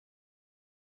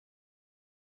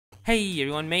Hey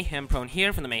everyone, MayhemProne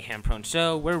here from the MayhemProne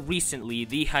Show, where recently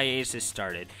the hiatus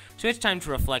started. So it's time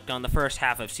to reflect on the first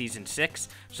half of Season 6,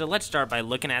 so let's start by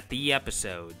looking at the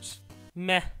episodes.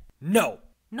 Meh. No.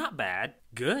 Not bad.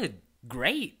 Good.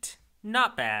 Great.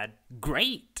 Not bad.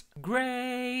 Great.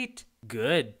 Great.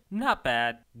 Good. Not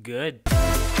bad. Good.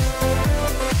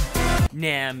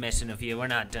 Nah, I'm messing with you, we're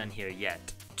not done here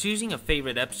yet. Choosing a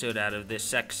favorite episode out of this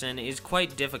section is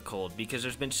quite difficult because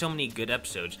there's been so many good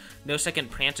episodes. No Second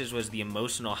Prances was the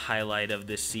emotional highlight of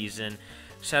this season,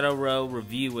 Shadow Row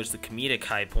Review was the comedic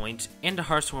high point, and A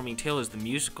Heartwarming Tale is the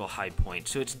musical high point,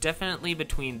 so it's definitely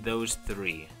between those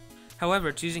three.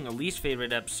 However, choosing a least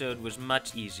favorite episode was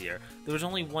much easier. There was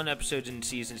only one episode in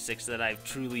Season 6 that I've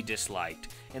truly disliked,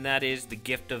 and that is The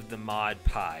Gift of the Mod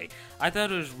Pie. I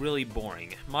thought it was really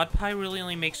boring. Mod Pie really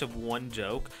only makes up one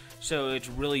joke, so it's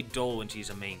really dull when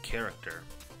she's a main character.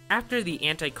 After the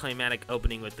anticlimactic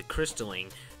opening with the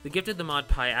crystalling, The Gift of the Mod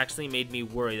Pie actually made me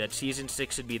worry that Season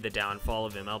 6 would be the downfall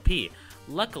of MLP.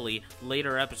 Luckily,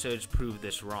 later episodes proved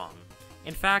this wrong.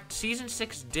 In fact, Season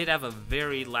 6 did have a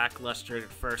very lackluster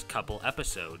first couple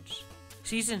episodes.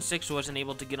 Season 6 wasn't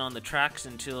able to get on the tracks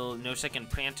until No Second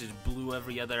Prances blew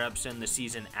every other episode in the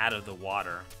season out of the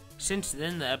water. Since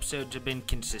then, the episodes have been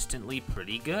consistently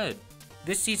pretty good.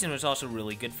 This season was also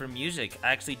really good for music.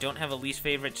 I actually don't have a least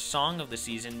favorite song of the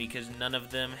season because none of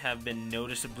them have been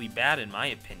noticeably bad in my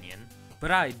opinion.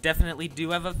 But I definitely do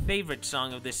have a favorite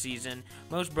song of this season.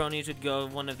 Most bronies would go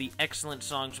with one of the excellent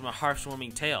songs from A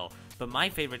Heartwarming Tale, but my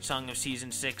favorite song of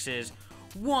Season 6 is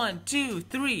 1, 2,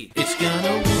 3. It's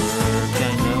gonna work,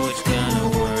 I know it's gonna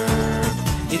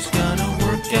work. It's gonna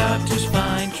work out just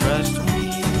fine, trust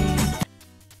me.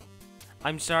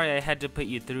 I'm sorry I had to put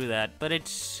you through that, but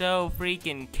it's so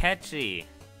freaking catchy.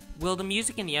 Well, the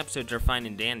music in the episodes are fine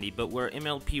and dandy, but where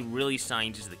MLP really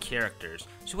shines is the characters.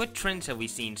 So what trends have we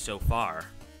seen so far?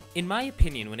 In my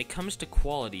opinion, when it comes to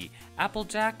quality,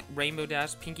 Applejack, Rainbow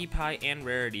Dash, Pinkie Pie, and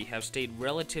Rarity have stayed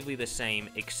relatively the same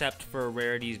except for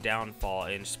Rarity's downfall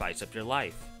in Spice Up Your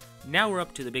Life. Now we're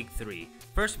up to the big three.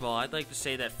 First of all, I'd like to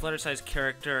say that Fluttershy's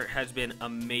character has been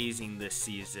amazing this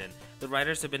season. The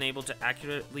writers have been able to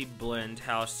accurately blend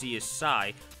how she is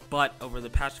Psy, but over the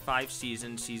past 5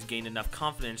 seasons, she's gained enough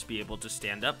confidence to be able to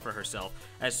stand up for herself,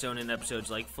 as shown in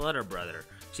episodes like Flutter Brother.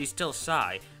 She's still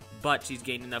Psy, but she's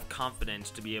gained enough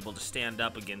confidence to be able to stand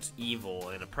up against evil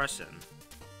and oppression.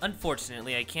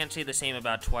 Unfortunately, I can't say the same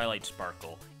about Twilight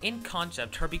Sparkle. In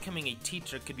concept, her becoming a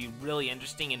teacher could be really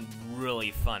interesting and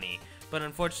really funny, but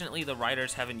unfortunately the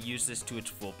writers haven't used this to its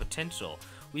full potential.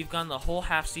 We've gone the whole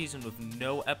half season with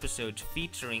no episodes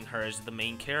featuring her as the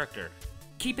main character.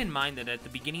 Keep in mind that at the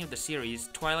beginning of the series,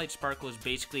 Twilight Sparkle is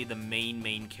basically the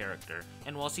main character,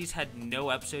 and while she's had no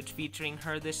episodes featuring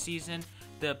her this season,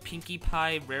 the Pinkie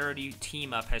Pie Rarity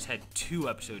team-up has had 2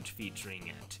 episodes featuring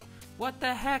it. What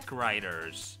the heck,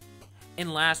 writers?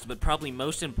 And last but probably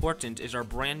most important is our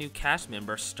brand new cast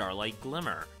member, Starlight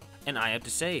Glimmer. And I have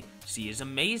to say, she is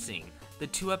amazing. The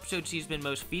 2 episodes she's been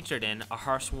most featured in, A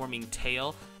Heartwarming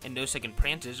Tale and No Second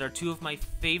Prances, are 2 of my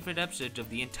favorite episodes of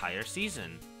the entire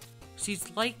season.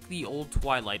 She's like the old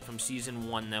Twilight from Season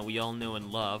 1 that we all know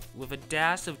and love, with a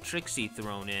dash of Trixie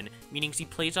thrown in, meaning she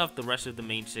plays off the rest of the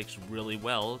main 6 really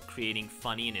well, creating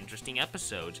funny and interesting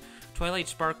episodes. Twilight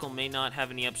Sparkle may not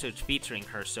have any episodes featuring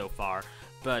her so far,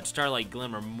 but Starlight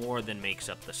Glimmer more than makes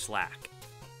up the slack.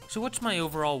 So what's my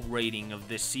overall rating of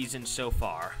this season so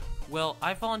far? Well,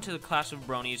 I fall into the class of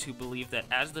bronies who believe that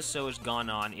as the show has gone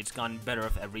on, it's gotten better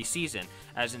with every season,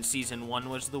 as in Season 1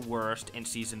 was the worst and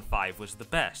Season 5 was the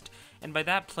best. And by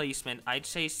that placement, I'd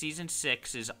say Season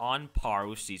 6 is on par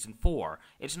with Season 4.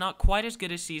 It's not quite as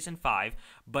good as Season 5,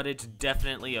 but it's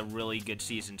definitely a really good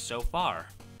season so far.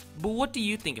 But what do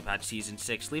you think about Season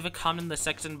 6? Leave a comment in the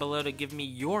section below to give me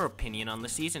your opinion on the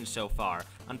season so far.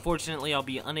 Unfortunately, I'll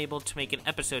be unable to make an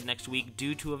episode next week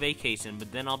due to a vacation,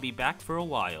 but then I'll be back for a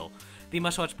while. The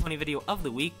must-watch pony video of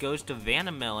the week goes to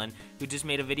Vanna Melon, who just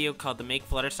made a video called the Make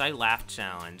Fluttershy Laugh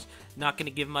Challenge. Not going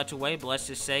to give much away, but let's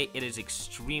just say it is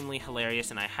extremely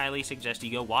hilarious, and I highly suggest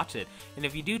you go watch it. And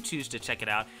if you do choose to check it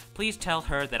out, please tell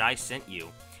her that I sent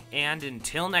you. And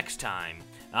until next time,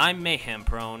 I'm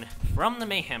MayhemProne from the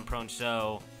MayhemProne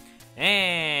Show,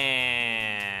 and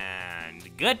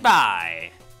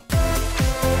goodbye!